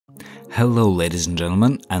Hello ladies and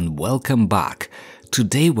gentlemen, and welcome back.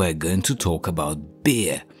 Today we're going to talk about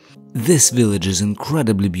beer. This village is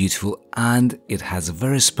incredibly beautiful and it has a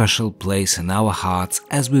very special place in our hearts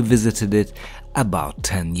as we visited it about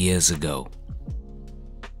 10 years ago.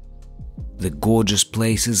 The gorgeous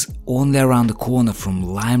place is only around the corner from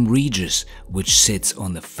Lyme Regis, which sits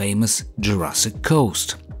on the famous Jurassic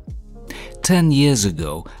Coast. 10 years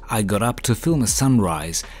ago I got up to film a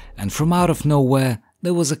sunrise, and from out of nowhere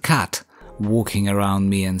there was a cat walking around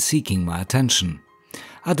me and seeking my attention.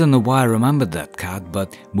 I don't know why I remembered that cat,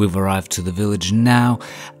 but we've arrived to the village now,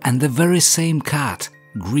 and the very same cat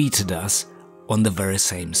greeted us on the very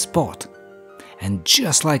same spot. And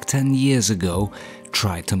just like 10 years ago,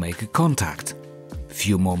 tried to make a contact.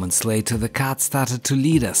 Few moments later, the cat started to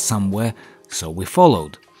lead us somewhere, so we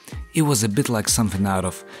followed. It was a bit like something out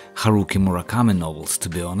of Haruki Murakami novels, to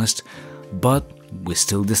be honest, but we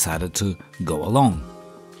still decided to go along.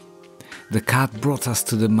 The cat brought us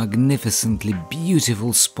to the magnificently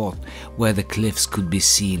beautiful spot where the cliffs could be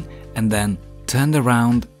seen, and then turned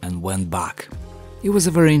around and went back. It was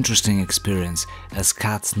a very interesting experience, as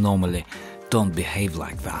cats normally don't behave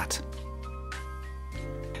like that.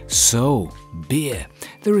 So, beer.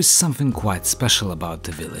 There is something quite special about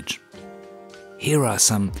the village. Here are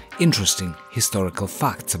some interesting historical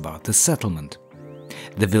facts about the settlement.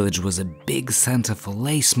 The village was a big center for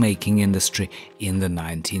lace-making industry in the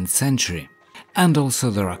 19th century. And also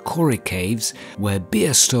there are quarry caves where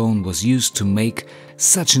beer stone was used to make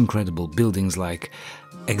such incredible buildings like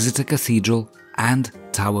Exeter Cathedral and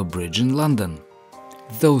Tower Bridge in London.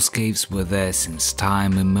 Those caves were there since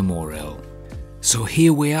time immemorial. So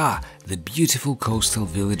here we are, the beautiful coastal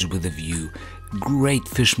village with a view, great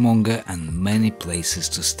fishmonger and many places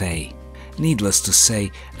to stay. Needless to say,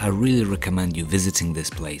 I really recommend you visiting this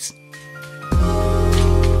place.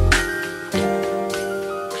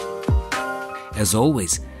 As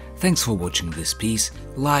always, thanks for watching this piece.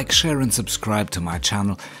 Like, share and subscribe to my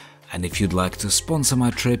channel, and if you'd like to sponsor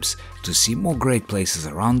my trips to see more great places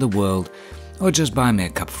around the world, or just buy me a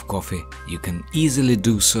cup of coffee, you can easily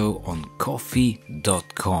do so on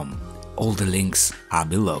ko-fi.com. All the links are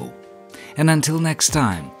below. And until next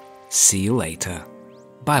time, see you later.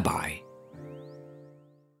 Bye bye.